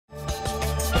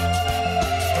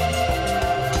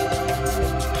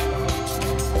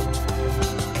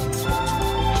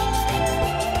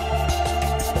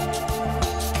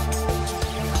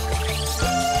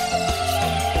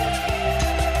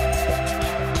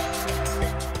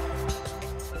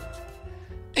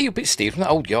up, it's Steve from that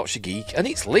old Yorkshire Geek, and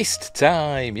it's list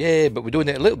time, yeah, but we're doing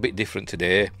it a little bit different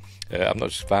today. I'm not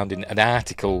just finding an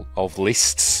article of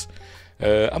lists,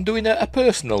 I'm doing a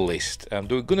personal list. I'm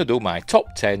going to do my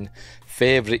top 10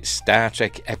 favourite Star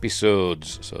Trek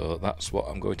episodes, so that's what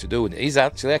I'm going to do, and it is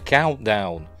actually a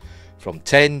countdown from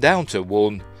 10 down to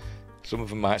 1. Some of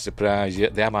them might surprise you.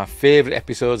 They are my favourite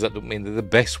episodes. That doesn't mean they're the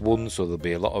best ones, so there'll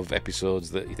be a lot of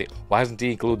episodes that you think, why hasn't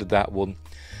he included that one?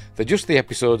 They're just the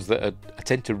episodes that I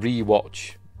tend to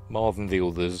re-watch more than the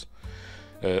others,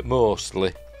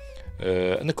 mostly,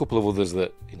 and a couple of others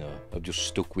that have just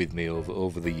stuck with me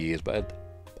over the years, but I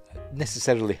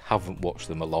necessarily haven't watched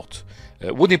them a lot.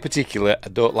 One in particular I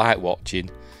don't like watching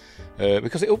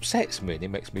because it upsets me and it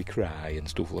makes me cry and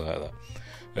stuff like that.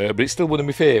 But it's still one of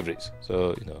my favourites,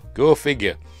 so go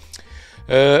figure.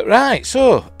 Right,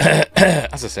 so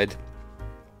as I said,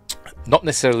 not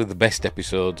necessarily the best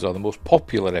episodes or the most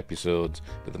popular episodes,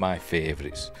 but they're my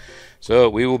favourites. So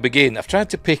we will begin. I've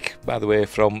tried to pick, by the way,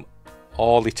 from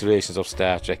all iterations of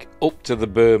Star Trek up to the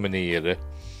Berman era.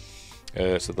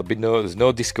 So there's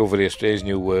no Discovery or Strange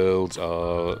New Worlds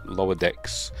or Lower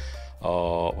Decks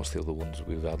or what's the other ones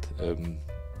we've had?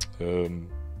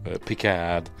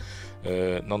 Picard.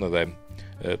 None of them.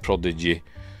 Prodigy.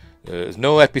 There's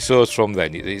no episodes from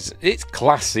then. It's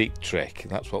classic Trek.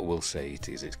 That's what we'll say it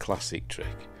is. It's classic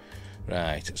Trek.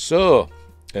 Right. So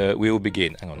we will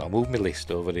begin. Hang on, I'll move my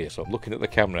list over here. So I'm looking at the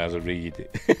camera as I read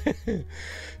it.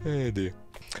 Oh dear.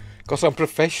 Because I'm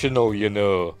professional,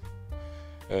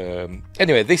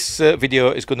 Anyway, this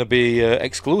video is going to be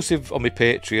exclusive on my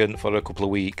Patreon for a couple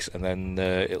of weeks, and then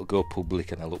it'll go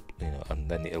public, and and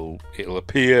then it'll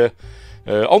appear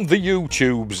on the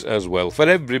YouTubes as well for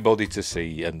everybody to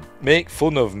see and make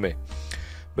fun of me.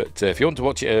 But if you want to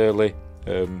watch it early,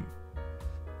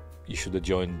 you should have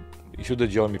joined my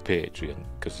Patreon,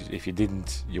 because if you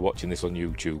didn't, you're watching this on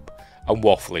YouTube. I'm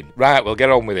waffling. Right, we'll get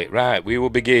on with it. Right, we will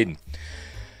begin.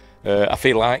 I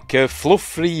feel like Fluff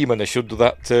Freeman. I should do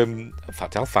that. In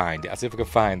fact, I'll find it. I'll see if I can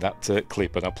find that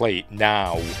clip and I'll play it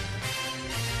now.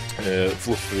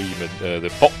 Fluff Freeman,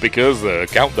 the pop pickers, the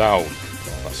countdown, all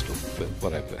that stuff. But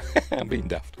whatever. I'm being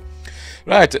daft.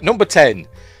 Right, number 10.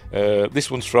 This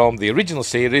one's from the original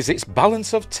series. It's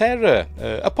Balance of Terror,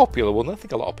 a popular one. I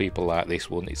think a lot of people like this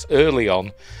one. It's early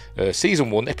on,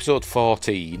 season 1, episode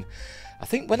 14. I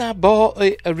think when I bought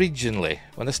it originally,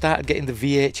 when I started getting the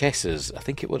VHSs, I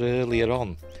think it was earlier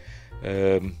on.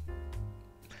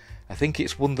 I think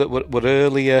it's one that were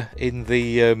earlier in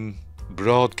the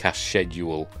broadcast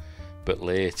schedule, but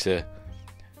later,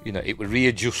 it was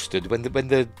readjusted when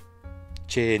they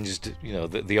changed,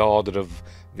 the order of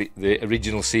the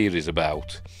original series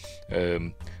about,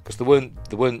 because they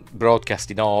weren't broadcast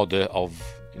in order of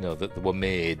that they were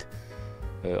made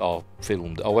or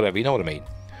filmed or whatever. You know what I mean?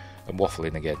 I'm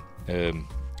waffling again.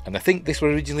 And I think this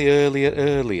was originally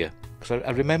earlier, because I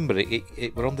remember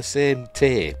it were on the same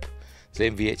tape,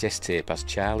 same VHS tape as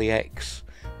Charlie X,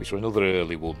 which was another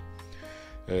early one.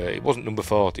 It wasn't number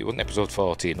 40, it wasn't episode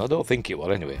 14. I don't think it was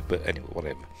anyway, but anyway,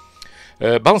 whatever.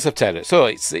 Balance of Terror. So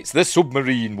it's the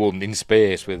submarine one in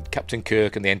space with Captain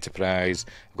Kirk and the Enterprise.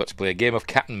 I've got to play a game of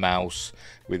cat and mouse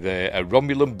with a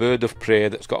Romulan bird of prey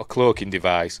that's got a cloaking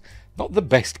device. Not the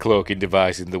best cloaking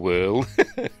device in the world,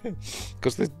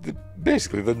 because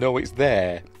basically they know it's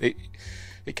there. It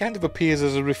kind of appears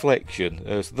as a reflection.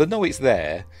 So they know it's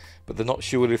there, but they're not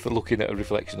sure if they're looking at a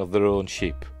reflection of their own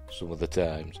ship some of the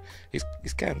times. It's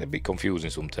kind of a bit confusing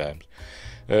sometimes.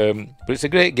 But it's a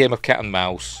great game of cat and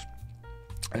mouse.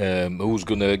 Who's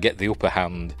going to get the upper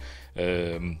hand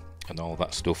and all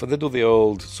that stuff. And they do the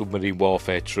old submarine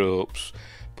warfare tropes,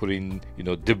 putting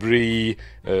debris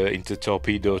into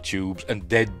torpedo tubes and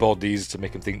dead bodies to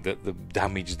make them think that they've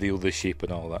damaged the other ship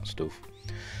and all that stuff.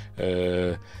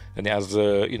 And it has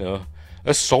a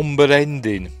sombre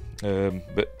ending,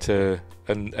 but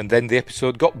and then the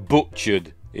episode got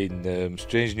butchered in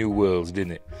Strange New Worlds,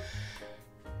 didn't it?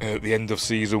 At the end of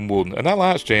season 1. And I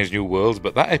like Strange New Worlds,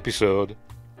 but that episode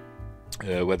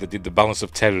where they did the Balance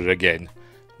of Terror again,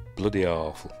 bloody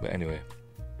awful. But anyway,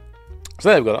 so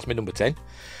there we go. That's my number 10.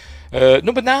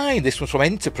 Number 9, this one's from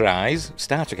Enterprise,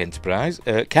 Star Trek Enterprise,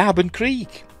 Carbon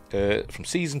Creek, from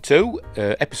Season 2,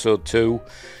 Episode 2.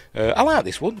 I like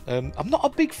this one. I'm not a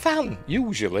big fan,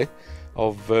 usually,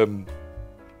 of, it's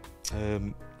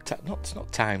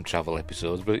not time travel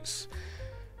episodes, but it's,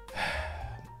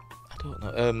 I don't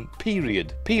know,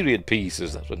 period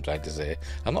pieces, that's what I'm trying to say.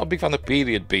 I'm not a big fan of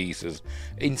period pieces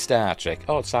in Star Trek,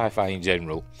 or sci-fi in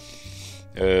general.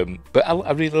 But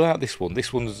I really like this one.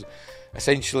 This one's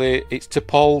essentially, it's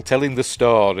T'Pol telling the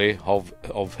story of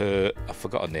her. I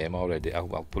forgot her name already.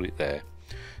 I'll put it there.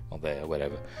 or there,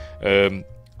 wherever.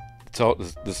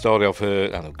 The story of her,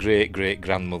 I don't know, great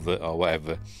grandmother or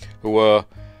whatever, who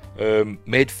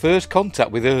made first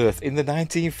contact with Earth in the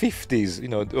 1950s. You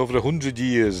know, over 100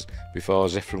 years before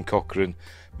Zefram Cochrane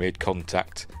made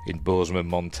contact in Bozeman,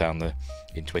 Montana,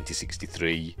 in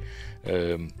 2063.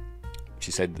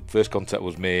 She said the first contact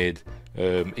was made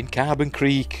in Carbon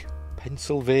Creek,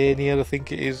 Pennsylvania, I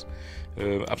think it is.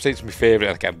 I'm saying it's my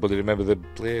favourite, I can't bloody remember the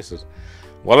places.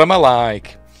 What am I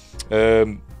like?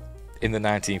 In the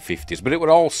 1950s, but it were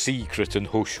all secret and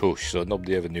hush hush, so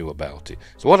nobody ever knew about it.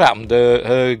 So what happened?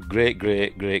 Her great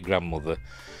grandmother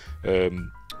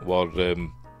was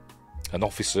an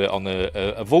officer on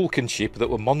a Vulcan ship that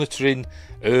were monitoring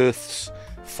Earth's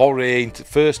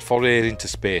first foray into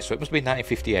space. So it must be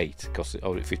 1958,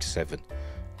 or 57.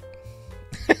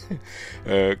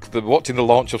 They were watching the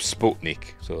launch of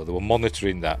Sputnik, so they were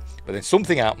monitoring that. But then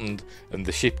something happened, and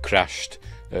the ship crashed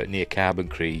near Carbon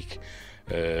Creek.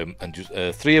 And just,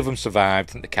 3 of them survived.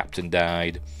 I think the captain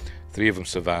died. 3 of them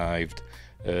survived.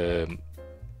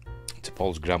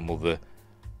 T'Pol's grandmother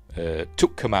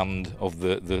took command of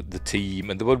the team,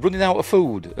 and they were running out of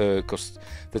food because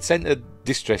they'd sent a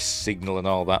distress signal and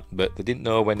all that, but they didn't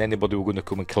know when anybody were going to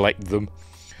come and collect them.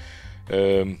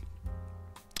 And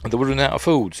they were running out of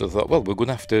food, so they thought, well, we're going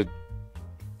to have to,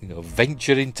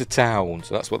 venture into town.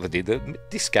 So that's what they did. They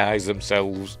disguised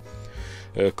themselves.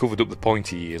 Covered up the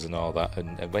pointy ears and all that,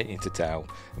 and went into town.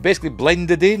 And basically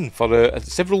blended in for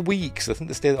several weeks. I think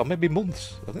they stayed, or maybe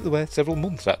months. I think they were several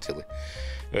months actually,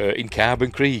 in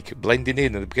Carbon Creek, blending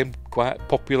in, and they became quite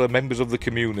popular members of the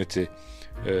community.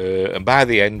 And by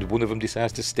the end, one of them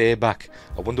decides to stay back.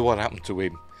 I wonder what happened to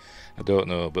him. I don't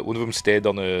know, but one of them stayed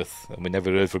on Earth, and we never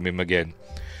heard from him again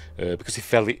because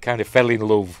he kind of fell in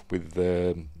love with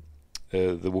the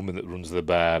woman that runs the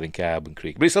bar in Carbon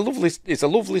Creek. But it's a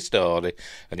lovely story,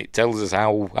 and it tells us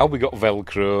how we got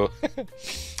Velcro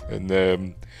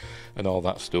and all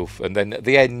that stuff. And then at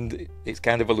the end, it's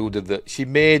kind of alluded that she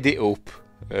made it up,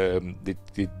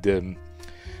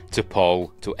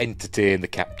 T'Pol, to entertain the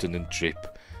captain and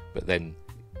Trip. But then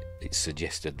it's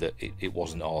suggested that it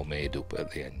wasn't all made up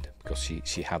at the end, because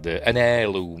she had an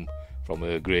heirloom from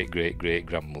her great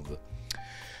grandmother.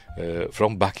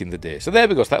 From back in the day. So there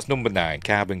we go. So that's number 9,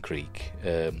 Carbon Creek.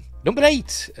 Number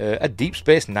 8, a Deep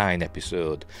Space Nine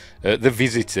episode, The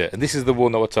Visitor. And this is the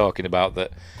one I was talking about.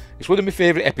 That it's one of my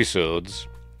favourite episodes,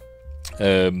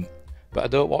 but I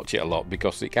don't watch it a lot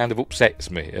because it kind of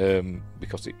upsets me.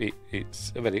 Because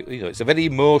it's a very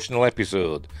emotional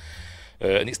episode,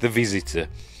 and it's The Visitor.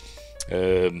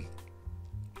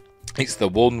 It's the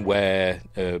one where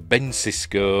Ben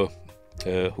Sisko,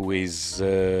 who is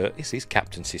he's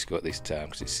Captain Sisko at this time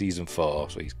because it's season 4,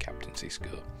 so he's Captain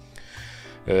Sisko.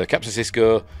 Captain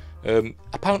Sisko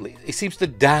apparently he seems to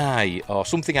die, or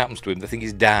something happens to him. They think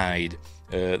he's died.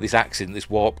 This accident with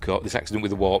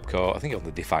the warp core. I think on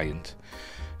the Defiant.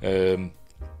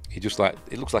 He just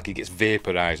it looks like he gets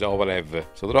vaporized or whatever.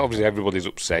 So obviously everybody's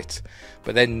upset.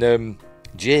 But then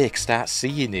Jake starts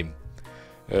seeing him.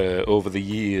 Over the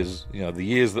years, the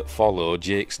years that follow,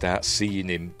 Jake starts seeing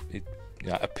him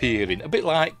appearing, a bit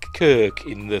like Kirk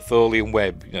in the Tholian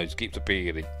Web. He just keeps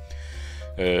appearing,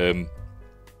 and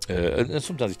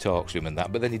sometimes he talks to him and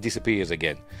that, but then he disappears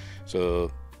again.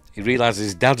 So he realises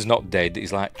his dad's not dead.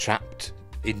 He's like trapped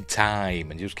in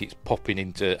time, and he just keeps popping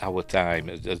into our time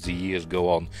as the years go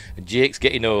on. And Jake's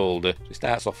getting older. He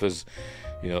starts off as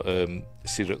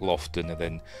Cyril Lofton, and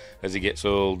then as he gets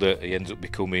older, he ends up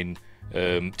becoming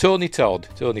Tony Todd.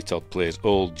 Tony Todd plays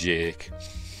old Jake.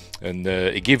 And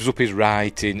he gives up his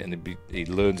writing, and he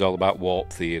learns all about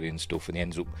warp theory and stuff, and he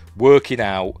ends up working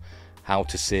out how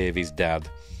to save his dad.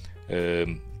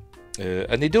 And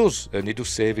he does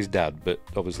save his dad, but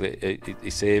obviously he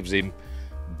saves him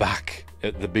back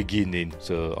at the beginning.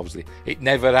 So obviously it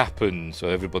never happened. So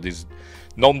everybody's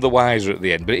none the wiser at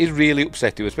the end. But it is really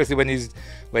upsetting, especially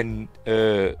when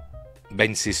Ben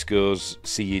Sisko's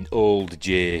seeing old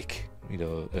Jake.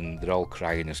 And they're all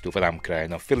crying and stuff, and I'm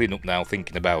crying. I'm filling up now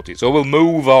thinking about it. So we'll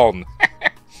move on.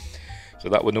 So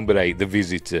that was number 8, The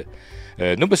Visitor.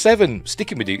 Number 7,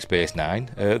 sticking with Deep Space Nine,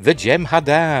 The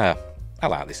Jem'Hadar. I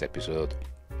like this episode.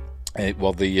 It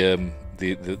was the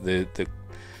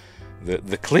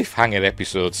cliffhanger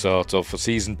episode, sort of, for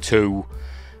season 2.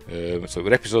 So it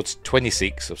was episode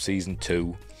 26 of season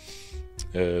 2.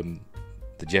 The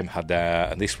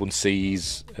Jem'Hadar, and this one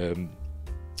sees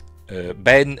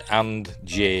Ben and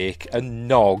Jake and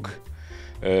Nog,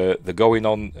 they're going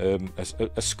on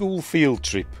a school field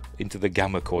trip into the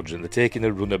Gamma Quadrant. They're taking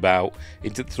a runabout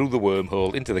through the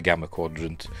wormhole into the Gamma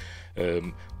Quadrant.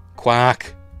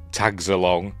 Quark tags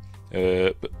along,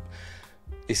 but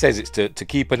he says it's to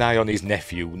keep an eye on his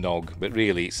nephew Nog, but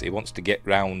really he wants to get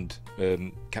round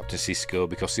Captain Sisko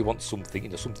because he wants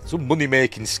something, some money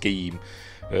making scheme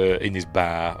in his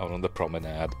bar or on the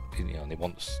promenade, and he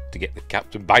wants to get the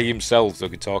captain by himself so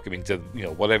he can talk him into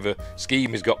whatever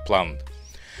scheme he's got planned.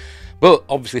 But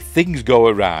obviously things go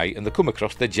awry, and they come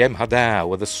across the Jem'Hadar,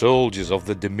 were the soldiers of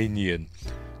the Dominion,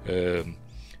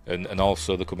 and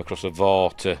also they come across a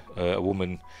Vorta, a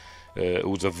woman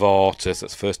who's a Vorta. So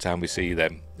that's the first time we see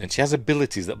them, and she has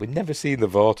abilities that we never see in the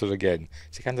Vorta again.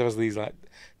 She kind of has these like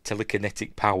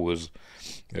telekinetic powers,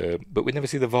 but we never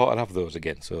see the Vorta have those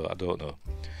again. So I don't know.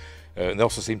 And they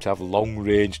also seem to have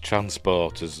long-range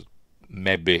transporters,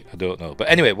 maybe, I don't know. But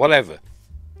anyway, whatever.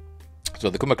 So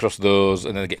they come across those,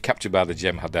 and then they get captured by the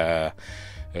Jem'Hadar.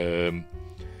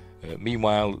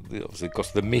 Meanwhile, obviously,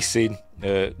 because they're missing,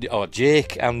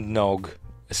 Jake and Nog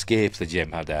escape the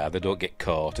Jem'Hadar. They don't get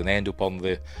caught, and they end up on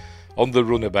the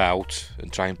runabout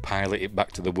and try and pilot it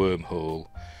back to the wormhole.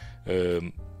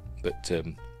 But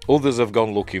others have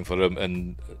gone looking for them,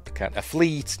 and a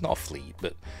fleet, not a fleet,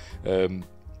 but the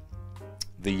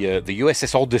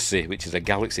USS Odyssey, which is a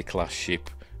Galaxy-class ship,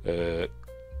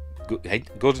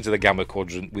 goes into the Gamma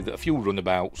Quadrant with a few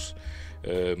runabouts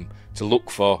to look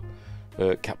for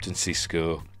Captain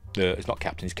Sisko. It's not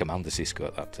Captain, it's Commander Sisko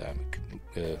at that time.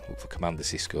 Look for Commander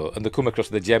Sisko, and they come across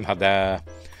the Jem'Hadar,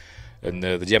 and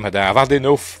the Jem'Hadar have had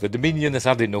enough. The Dominion has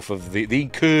had enough of the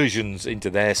incursions into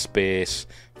their space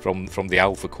from the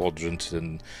Alpha Quadrant,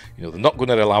 and they're not going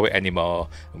to allow it anymore.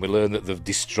 And we learn that they've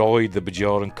destroyed the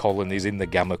Bajoran colonies in the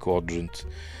Gamma Quadrant,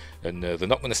 and they're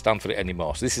not going to stand for it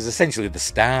anymore. So this is essentially the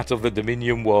start of the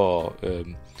Dominion War,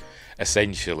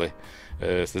 essentially.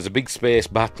 So there's a big space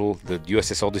battle. The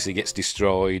USS Odyssey gets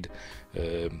destroyed.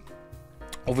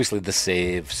 Obviously they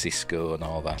save Sisko and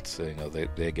all that, so,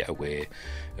 they get away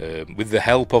with the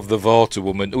help of the Vorta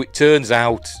woman, who it turns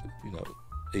out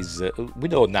is we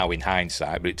know now in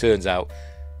hindsight, but it turns out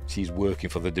she's working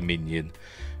for the Dominion.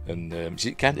 And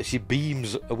she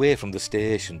beams away from the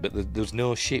station, but there's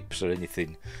no ships or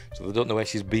anything, so they don't know where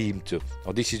she's beamed to.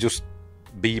 Or did she just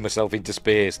beam herself into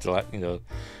space to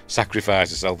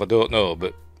sacrifice herself? I don't know,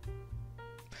 but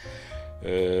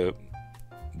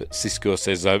Sisko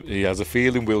says he has a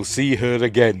feeling we'll see her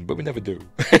again, but we never do.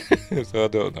 So I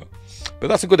don't know. But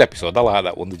that's a good episode. I like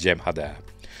that one, the Jem'Hadar.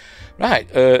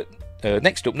 Right.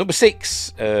 Next up, number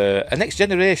 6, a Next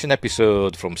Generation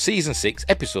episode from Season 6,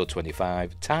 Episode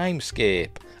 25,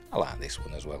 Timescape. I like this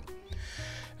one as well.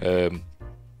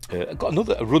 I've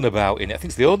got a runabout in it. I think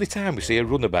it's the only time we see a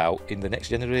runabout in the Next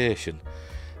Generation.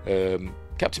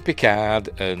 Captain Picard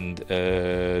and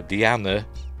Deanna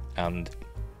and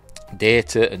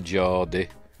Data and Geordi.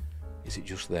 Is it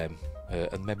just them?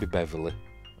 And maybe Beverly.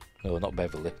 No, not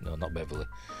Beverly.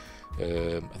 I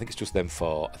think it's just them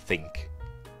 4, I think.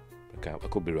 I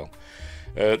could be wrong.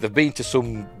 They've been to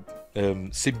some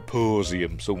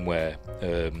symposium somewhere,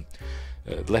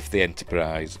 left the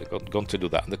Enterprise, gone to do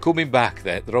that, and they're coming back.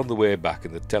 They're on the way back,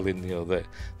 and they're telling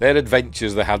their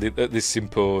adventures they had at this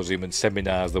symposium and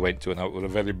seminars they went to, and how it were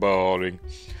very boring.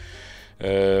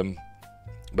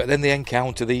 But then they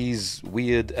encounter these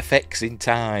weird effects in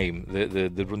time.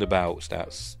 The runabout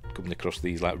starts coming across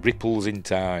these like ripples in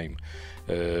time.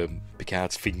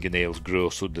 Picard's fingernails grow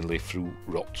suddenly through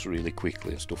rots really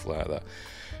quickly and stuff like that.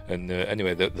 And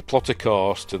anyway, the plot of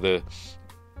course to the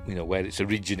where it's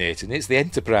originating, it's the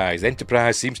Enterprise. The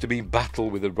Enterprise seems to be in battle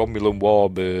with a Romulan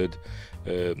warbird.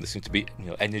 There seem to be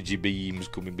energy beams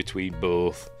coming between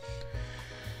both.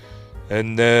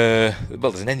 And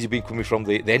there's an energy beam coming from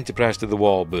the Enterprise to the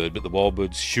warbird, but the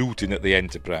warbird's shooting at the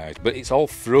Enterprise. But it's all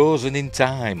frozen in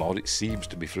time, or it seems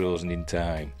to be frozen in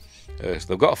time. So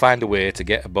they've got to find a way to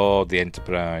get aboard the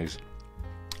Enterprise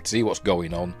to see what's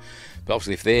going on. But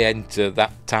obviously if they enter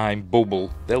that time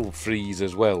bubble, they'll freeze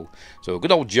as well. So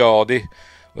good old Geordi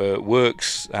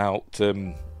works out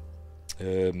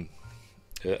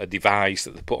a device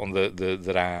that they put on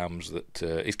their arms that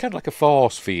is kind of like a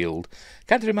force field.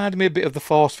 Kind of reminded me a bit of the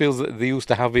force fields that they used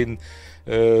to have in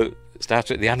Star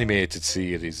Trek the animated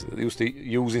series. They used to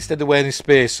use, instead of wearing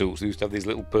spacesuits, they used to have these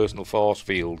little personal force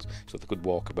fields so they could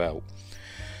walk about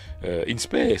in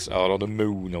space or on a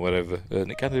moon or whatever.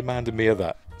 And it kind of reminded me of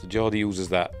that. So Geordi uses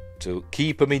that to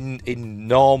keep them in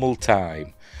normal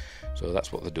time. So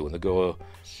that's what they're doing. They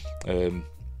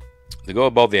go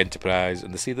aboard the Enterprise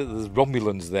and they see that there's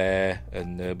Romulans there,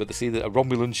 and but they see that a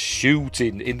Romulan's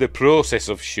shooting, in the process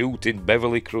of shooting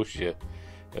Beverly Crusher.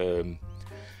 So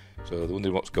they're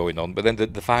wondering what's going on, but then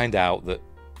they find out that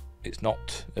they're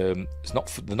not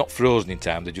frozen in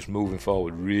time. They're just moving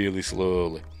forward really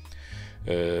slowly.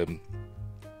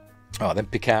 Oh, then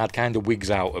Picard kind of wigs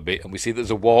out a bit, and we see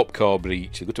there's a warp core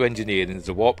breach. They go to engineering, and there's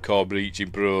a warp core breach in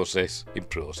progress,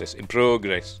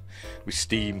 with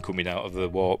steam coming out of the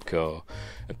warp core.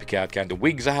 And Picard kind of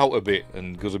wigs out a bit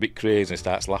and goes a bit crazy and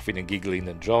starts laughing and giggling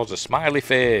and draws a smiley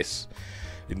face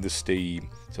in the steam.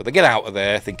 So they get out of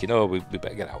there, thinking, "Oh, we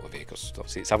better get out of here because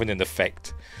obviously it's having an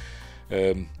effect."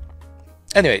 Anyway,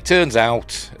 it turns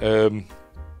out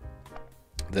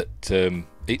that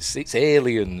it's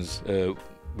aliens.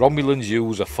 Romulans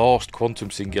use a forced quantum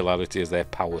singularity as their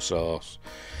power source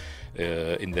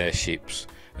in their ships,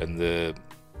 and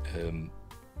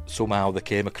somehow they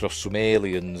came across some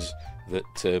aliens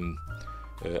that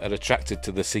are attracted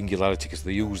to the singularity because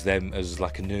they use them as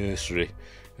like a nursery,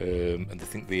 and they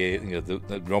think the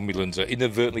Romulans are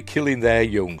inadvertently killing their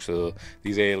young. So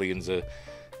these aliens are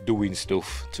doing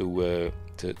stuff to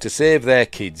save their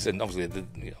kids, and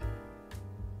obviously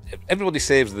everybody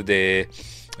saves the day.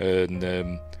 And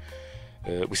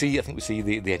we see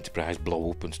the Enterprise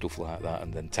blow up and stuff like that,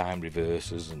 and then time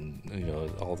reverses, and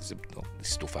all this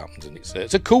stuff happens, and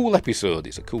it's a cool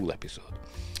episode.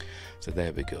 So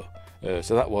there we go.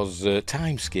 So that was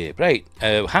Timescape. Right,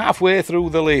 halfway through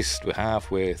the list. We're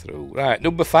halfway through. Right,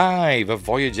 number 5 of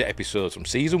Voyager episodes from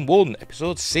season 1,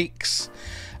 episode 6,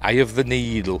 Eye of the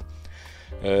Needle.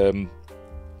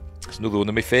 It's another one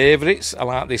of my favourites. I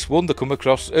like this one. They come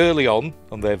across early on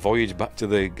their voyage back to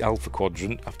the Alpha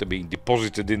Quadrant after being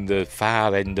deposited in the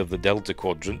far end of the Delta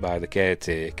Quadrant by the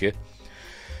caretaker.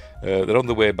 They're on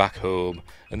the way back home,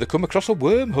 and they come across a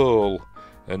wormhole,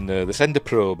 and they send a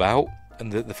probe out,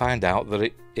 and they find out that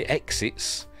it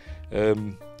exits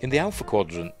in the Alpha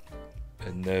Quadrant,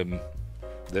 and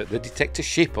they detect a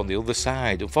ship on the other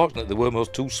side. Unfortunately, the wormhole's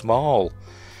too small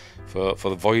for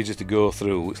the Voyager to go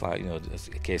through. It's like, it's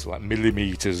a case of like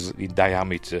millimeters in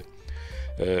diameter,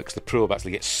 because the probe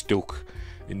actually gets stuck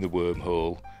in the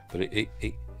wormhole, but it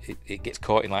gets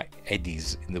caught in like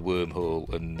eddies in the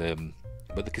wormhole, and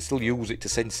but they can still use it to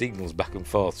send signals back and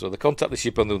forth. So they contact the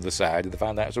ship on the other side, and they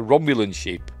find out it's a Romulan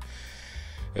ship,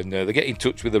 and they get in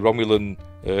touch with the Romulan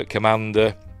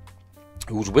commander,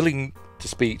 who's willing to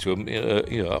speak to him.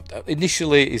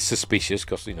 Initially is suspicious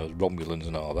because Romulans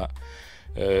and all that.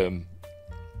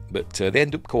 But they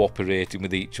end up cooperating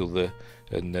with each other,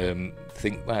 and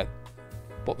think that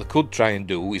what they could try and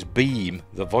do is beam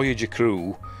the Voyager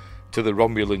crew to the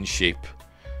Romulan ship,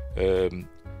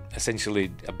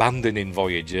 essentially abandoning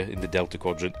Voyager in the Delta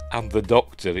Quadrant and the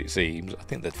Doctor. It seems I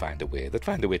think they'd find a way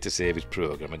to save his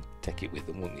program and take it with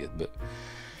them, wouldn't you? But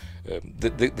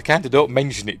they kind of don't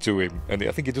mention it to him, and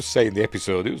I think he does say in the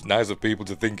episode, "It was nice of people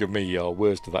to think of me," or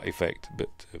words to that effect. But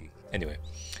anyway,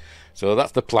 so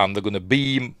that's the plan. They're going to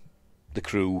beam the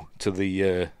crew to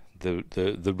the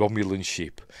Romulan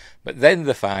ship, but then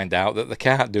they find out that they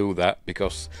can't do that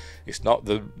because it's not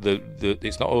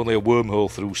it's not only a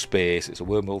wormhole through space; it's a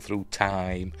wormhole through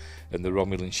time, and the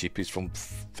Romulan ship is from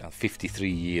 53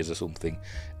 years or something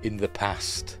in the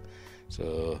past.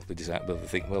 So they decide, but they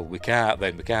think, well, we can't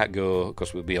go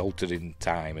because we'll be altering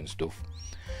time and stuff.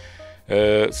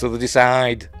 So they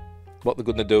decide what they're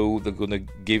going to do. They're going to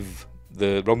give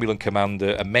the Romulan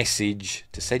commander a message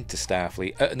to send to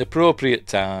Starfleet at an appropriate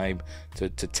time to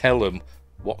tell them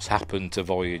what's happened to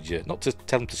Voyager. Not to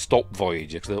tell them to stop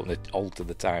Voyager, because they don't want to alter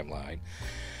the timeline,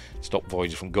 stop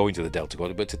Voyager from going to the Delta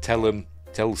Quadrant, but to tell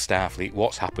Starfleet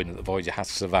what's happened, that the Voyager has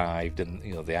survived, and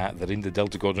they're in the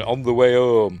Delta Quadrant on the way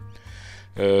home.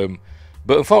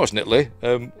 But unfortunately,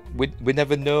 we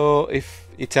never know if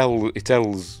he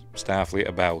tells Starfleet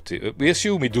about it. We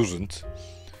assume he doesn't,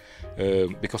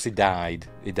 because he died.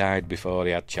 He died before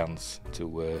he had chance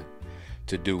to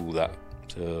do that.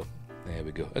 So there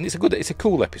we go. And it's a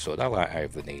cool episode. I like Eye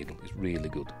of the Needle. It's really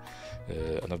good.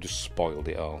 And I've just spoiled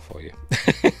it all for you.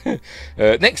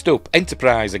 Next up,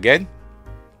 Enterprise again.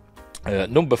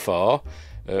 Number 4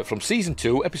 from season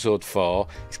 2, episode 4.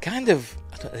 It's kind of,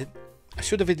 I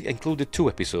should have included 2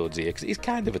 episodes here because it's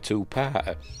kind of a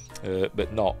 2-parter,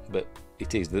 but not. But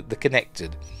it is. They're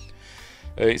connected.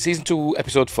 Season 2,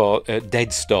 episode 4,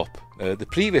 Dead Stop. The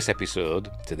previous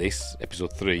episode to this,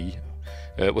 episode 3,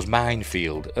 was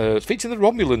Minefield. Featuring the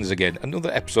Romulans again. Another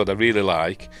episode I really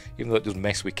like, even though it does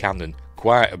mess with canon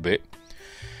quite a bit.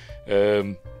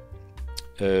 The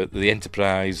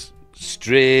Enterprise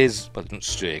strays, well, not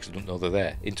stray because I don't know they're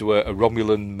there, into a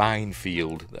Romulan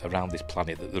minefield around this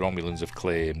planet that the Romulans have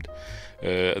claimed,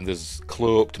 and there's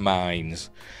cloaked mines,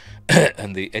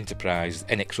 and the Enterprise,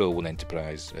 NX-01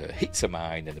 Enterprise, hits a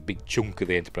mine, and a big chunk of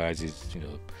the Enterprise is,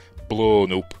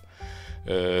 blown up.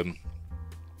 And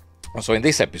so in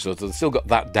this episode, they've still got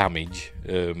that damage,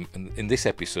 and in this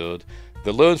episode,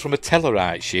 they learn from a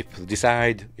Tellarite ship, they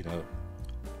decide,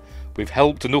 we've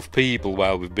helped enough people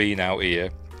while we've been out here.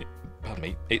 Pardon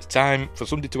me. It's time for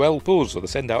somebody to help us. So they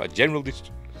send out a general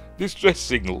distress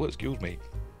signal. Excuse me.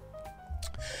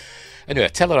 Anyway, a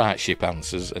Tellarite ship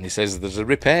answers, and he says there's a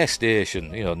repair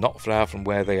station, not far from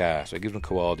where they are. So he gives them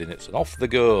coordinates, and off they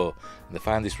go. And they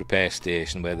find this repair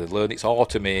station where they learn it's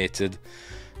automated,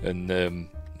 and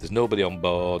there's nobody on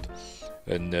board,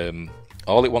 and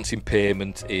all it wants in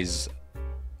payment is,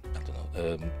 I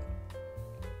don't know,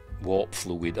 warp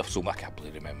fluid or something. I can't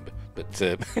really remember, but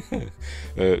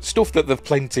stuff that they've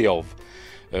plenty of.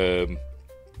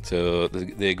 So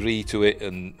they agree to it,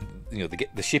 and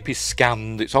the ship is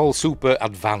scanned. It's all super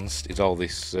advanced. It's all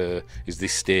this is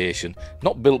this station,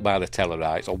 not built by the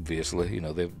Tellarites, obviously.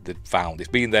 They've found it's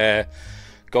been there,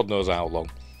 God knows how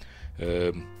long,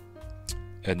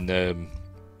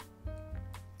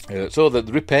 so the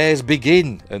repairs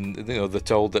begin, and they're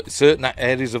told that certain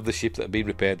areas of the ship that have been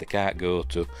repaired they can't go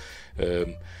to,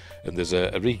 and there's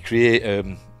a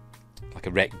like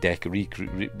a rec deck, what they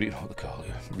call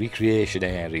it, recreation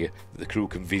area that the crew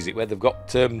can visit, where they've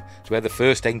got where they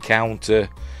first encounter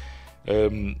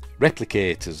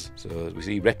replicators. So we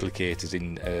see replicators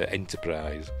in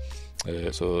Enterprise.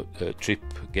 So Trip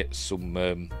gets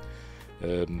some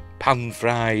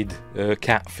pan-fried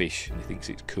catfish, and he thinks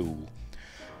it's cool.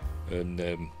 And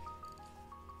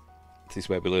this is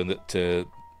where we learn that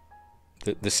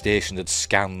the station had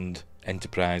scanned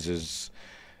Enterprise's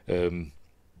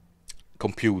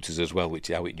computers as well, which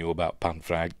is how it knew about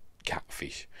pan-fried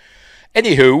catfish.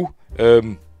 Anywho,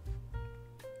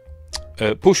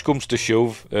 push comes to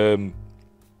shove.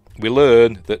 We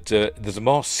learn that there's a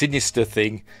more sinister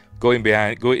thing going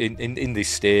in this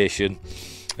station.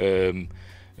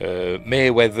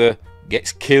 Mayweather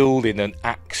gets killed in an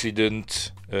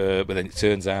accident, but then it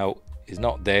turns out he's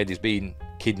not dead. He's been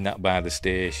kidnapped by the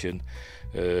station,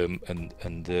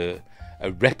 and a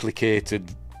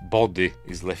replicated body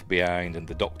is left behind, and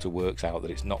the Doctor works out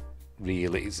that it's not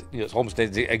really. It's almost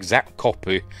the exact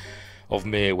copy of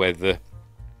Mayweather,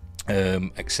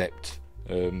 except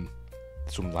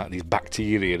some like these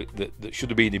bacteria that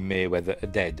should have been in Mayweather are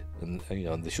dead, and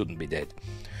they shouldn't be dead.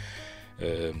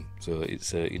 So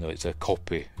it's a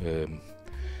copy.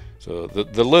 So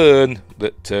they learn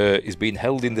that he's been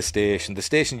held in the station. The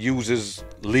station uses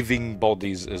living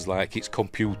bodies as like its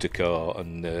computer car,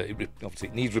 and obviously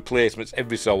it needs replacements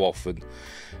every so often.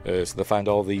 So they find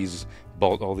all these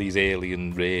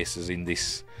alien races in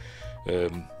this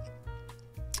this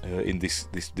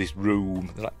room.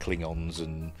 They're like Klingons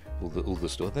and other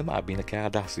stuff. There might have been a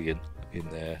Cardassian in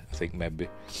there, I think, maybe.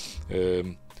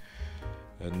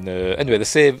 Anyway, they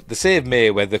save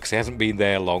Mayweather because he hasn't been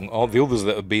there long. All the others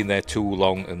that have been there too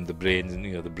long, and the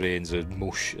brains are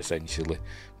mush essentially.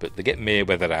 But they get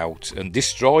Mayweather out and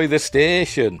destroy the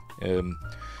station,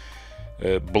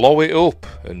 blow it up,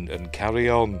 and carry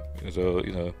on. So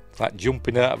it's like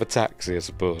jumping out of a taxi, I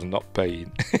suppose, and not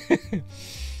paying.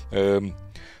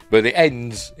 But it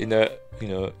ends in a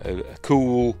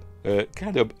cool.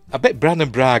 Kind of, I bet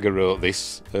Brannon Braga wrote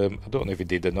this. I don't know if he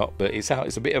did or not, but it's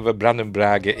a bit of a Brannon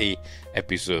Braga-y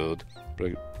episode.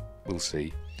 We'll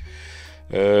see.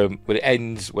 But it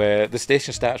ends where the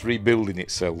station starts rebuilding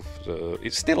itself. So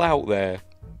it's still out there,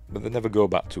 but they never go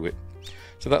back to it.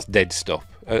 So that's Dead Stop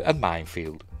and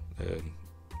Minefield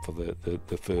for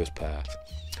the first part.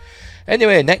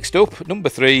 Anyway, next up, number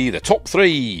 3, the top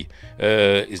 3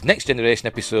 is Next Generation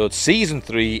episode, season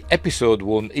 3, episode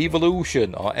 1,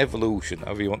 Evolution or Evolution,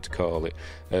 however you want to call it.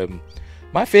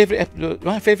 My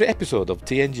favourite episode of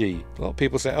TNG. A lot of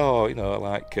people say,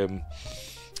 like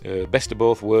Best of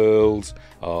Both Worlds,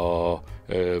 or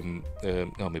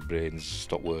my brain's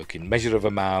stopped working. Measure of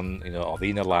a Man, or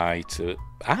The Inner Light.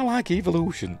 I like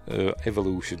Evolution. I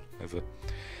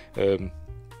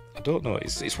don't know.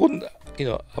 It's one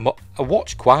I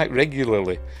watch quite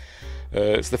regularly.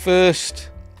 It's the first.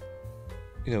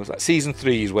 It's like season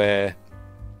 3 is where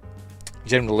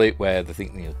generally where they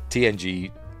think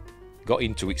TNG got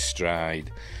into its stride,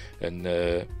 and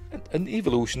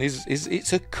Evolution is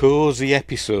it's a cosy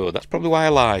episode. That's probably why I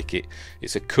like it.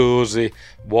 It's a cosy,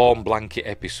 warm blanket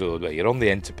episode where you're on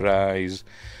the Enterprise.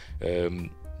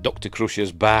 Dr.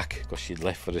 Crusher's back because she'd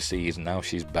left for a season. Now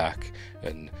she's back,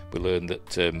 and we learn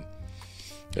that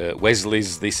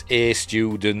Wesley's this A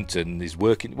student and he's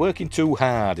working too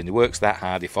hard, and he works that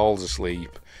hard he falls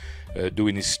asleep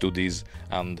doing his studies,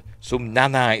 and some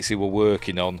nanites he were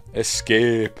working on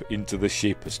escape into the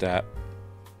ship and start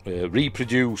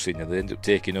reproducing, and they end up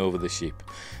taking over the ship.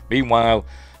 Meanwhile,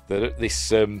 this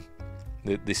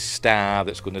star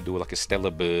that's going to do like a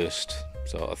stellar burst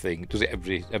sort of thing, does it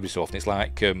every so often. It's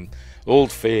like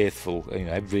Old Faithful,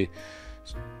 every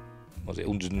was it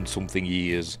 100 and something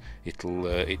years, it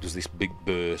does this big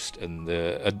burst, and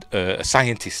a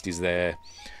scientist is there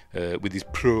with his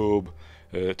probe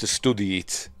to study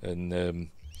it, and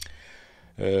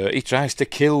he tries to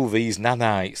kill these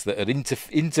nanites that are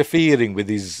interfering with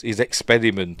his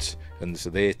experiment, and so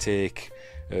they take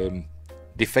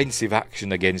defensive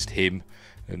action against him,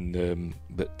 and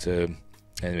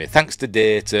anyway, thanks to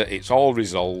Data, it's all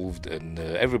resolved, and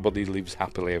everybody lives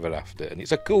happily ever after, and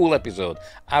it's a cool episode.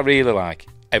 I really like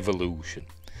Evolution.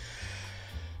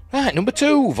 Right, number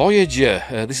 2, Voyager.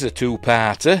 This is a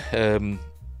two-parter.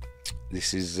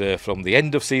 This is from the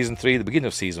end of season 3, the beginning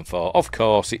of season 4. Of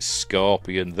course, it's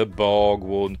Scorpion, the Borg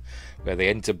one, where they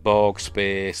enter Borg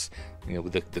space,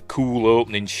 with the cool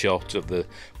opening shot of the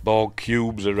Borg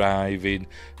cubes arriving,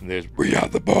 and there's "We are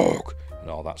the Borg" and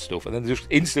all that stuff, and then they just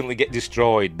instantly get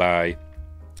destroyed by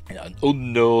an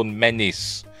unknown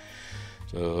menace.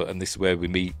 So, and this is where we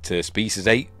meet species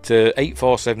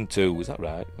 8472. Is that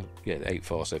right? Yeah,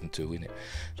 8472, isn't it?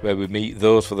 It's where we meet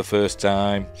those for the first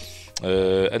time.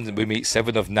 And we meet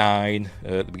 7 of 9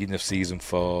 at the beginning of season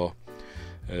 4.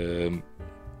 And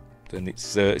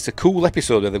it's a cool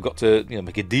episode where they've got to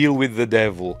make a deal with the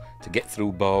devil to get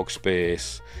through Borg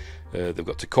space. They've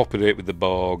got to cooperate with the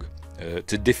Borg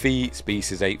to defeat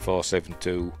species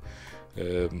 8472,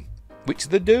 which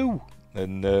they do.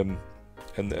 And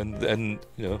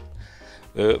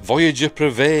Voyager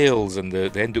prevails, and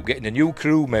they end up getting a new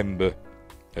crew member.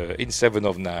 In 7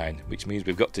 of 9, which means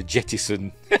we've got to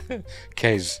jettison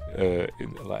Kez,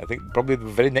 I think probably the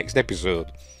very next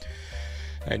episode.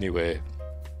 Anyway,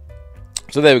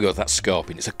 so there we go, that's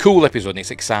Scorpion. It's a cool episode and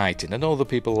it's exciting. I know that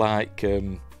people like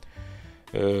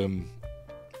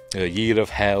Year of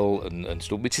Hell and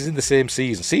stuff, which is in the same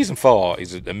season. Season 4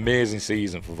 is an amazing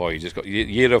season for Voyager. It's got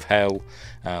Year of Hell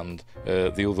and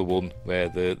the other one where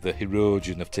the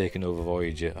Hirogen have taken over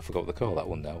Voyager. I forgot what they call that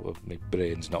one now. My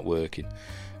brain's not working.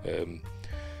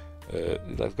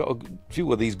 I've got a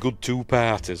few of these good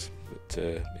two-parters, but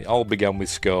it all began with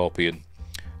Scorpion.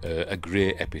 A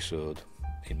great episode,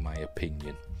 in my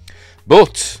opinion.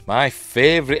 But my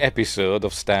favourite episode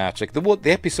of Star Trek, the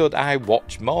episode I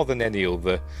watch more than any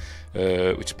other,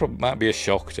 which probably might be a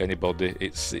shock to anybody,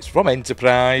 it's from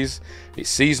Enterprise.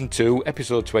 It's season 2,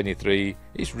 episode 23.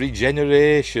 It's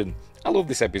Regeneration. I love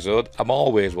this episode. I'm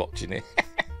always watching it.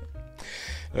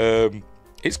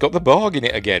 It's got the Borg in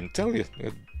it again. Tell you,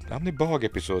 how many Borg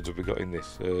episodes have we got in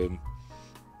this?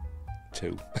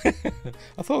 2.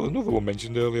 I thought another one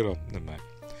mentioned earlier on. Never mind.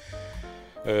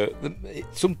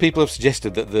 Some people have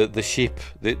suggested that the ship,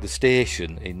 the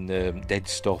station in Dead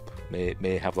Stop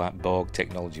may have like Borg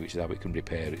technology, which is how it can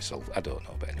repair itself. I don't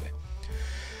know, but anyway.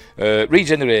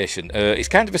 Regeneration. It's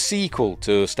kind of a sequel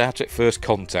to Star Trek First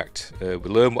Contact. We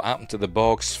learn what happened to the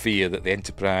Borg sphere that the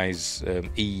Enterprise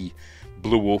E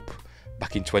blew up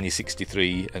back in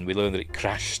 2063, and we learn that it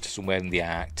crashed somewhere in the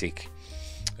Arctic.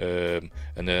 And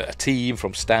a team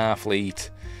from Starfleet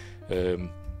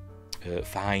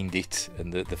find it,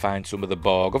 and they find some of the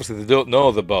Borg. Obviously they don't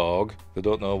know the Borg, they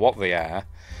don't know what they are,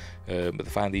 but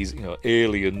they find these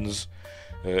aliens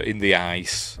in the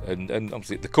ice, and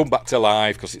obviously they come back to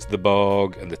life because it's the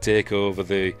Borg, and they take over,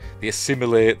 they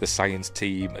assimilate the science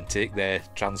team and take their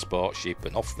transport ship,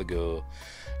 and off they go.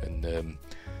 And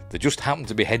they just happen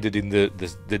to be headed in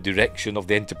the direction of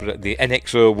the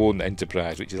NX-01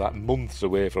 Enterprise, which is like months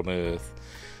away from Earth,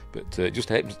 but it just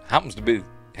happens to be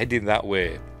heading that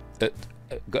way.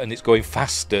 And it's going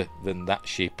faster than that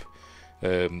ship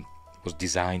was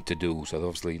designed to do. So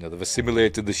obviously, they've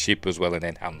assimilated the ship as well and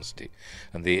enhanced it.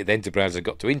 And the Enterprise have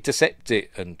got to intercept it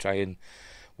and try and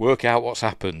work out what's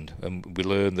happened. And we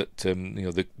learn that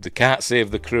they can't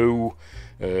save the crew.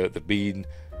 They've been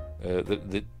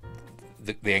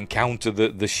they encounter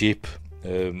the ship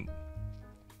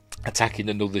attacking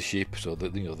another ship, so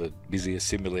that they're busy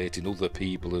assimilating other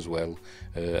people as well.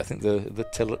 I think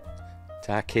the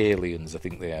Tarkalians, I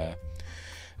think they are,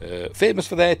 famous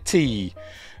for their tea,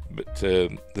 but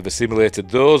they've assimilated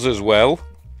those as well.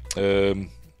 And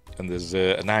there's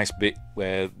a nice bit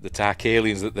where the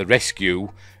Tarkalians that they rescue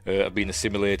have been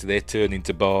assimilated. They turn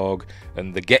into Borg,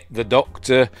 and they get the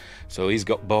Doctor, so he's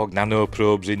got Borg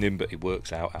nanoprobes in him, but it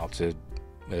works out how to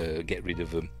get rid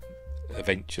of them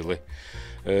eventually.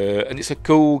 And it's a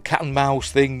cool cat and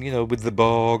mouse thing, with the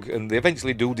Borg, and they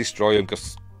eventually do destroy them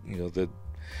because they're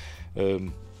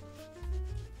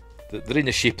in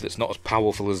a ship that's not as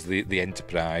powerful as the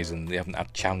Enterprise, and they haven't had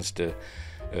a chance to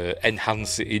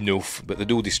enhance it enough, but they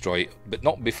do destroy it, but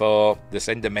not before they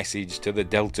send a message to the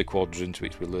Delta Quadrant,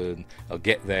 which we learn I'll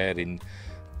get there in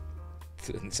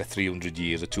it's a 300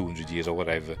 years or 200 years or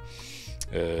whatever.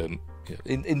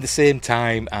 in the same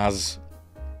time as,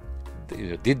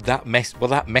 did that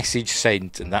that message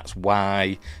sent, and that's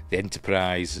why the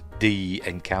Enterprise D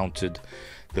encountered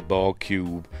the Borg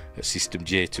cube at System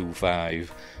J25.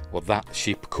 Well, that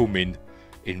ship coming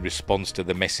in response to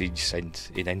the message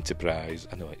sent in Enterprise.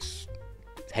 I know it's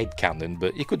headcanon,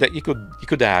 but you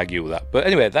could argue that. But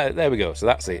anyway, there we go. So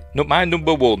that's it. My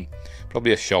number one,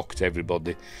 probably a shock to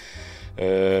everybody.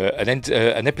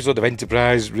 An episode of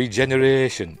Enterprise,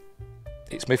 Regeneration.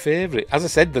 It's my favourite. As I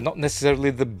said, they're not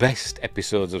necessarily the best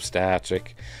episodes of Star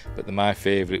Trek, but they're my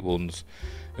favourite ones.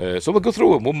 So we'll go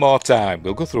through them one more time.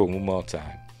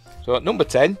 So at number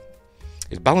 10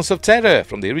 is Balance of Terror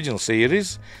from the original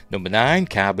series. Number 9,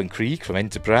 Carbon Creek from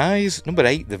Enterprise. Number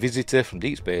 8, The Visitor from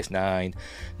Deep Space Nine.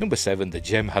 Number 7, The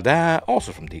Jem'Hadar,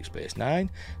 also from Deep Space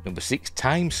Nine. Number 6,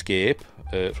 Timescape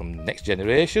from Next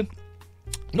Generation.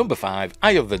 Number 5,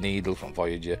 Eye of the Needle from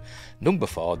Voyager. Number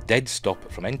 4, Dead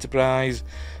Stop from Enterprise.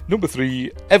 Number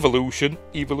 3, Evolution,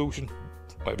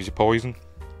 whatever's your poison,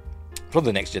 from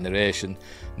the Next Generation.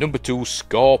 Number 2,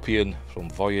 Scorpion from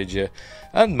Voyager.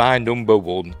 And my number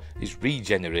 1 is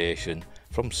Regeneration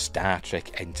from Star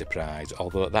Trek Enterprise.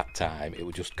 Although at that time it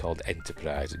was just called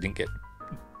Enterprise.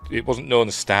 It wasn't known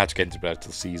as Star Trek Enterprise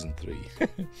till season 3.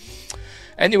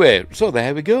 Anyway, so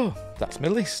there we go. That's my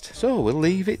list. So we'll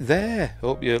leave it there.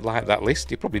 Hope you like that list.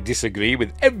 You probably disagree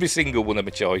with every single one of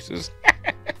my choices.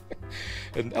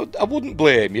 And I wouldn't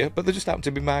blame you, but they just happen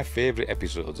to be my favourite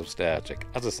episodes of Star Trek.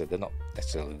 As I said, they're not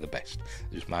necessarily the best.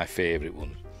 They're just my favourite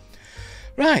ones.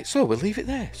 Right, so we'll leave it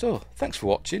there. So, thanks for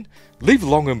watching. Live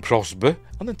long and prosper.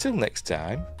 And until next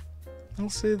time, I'll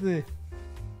say there.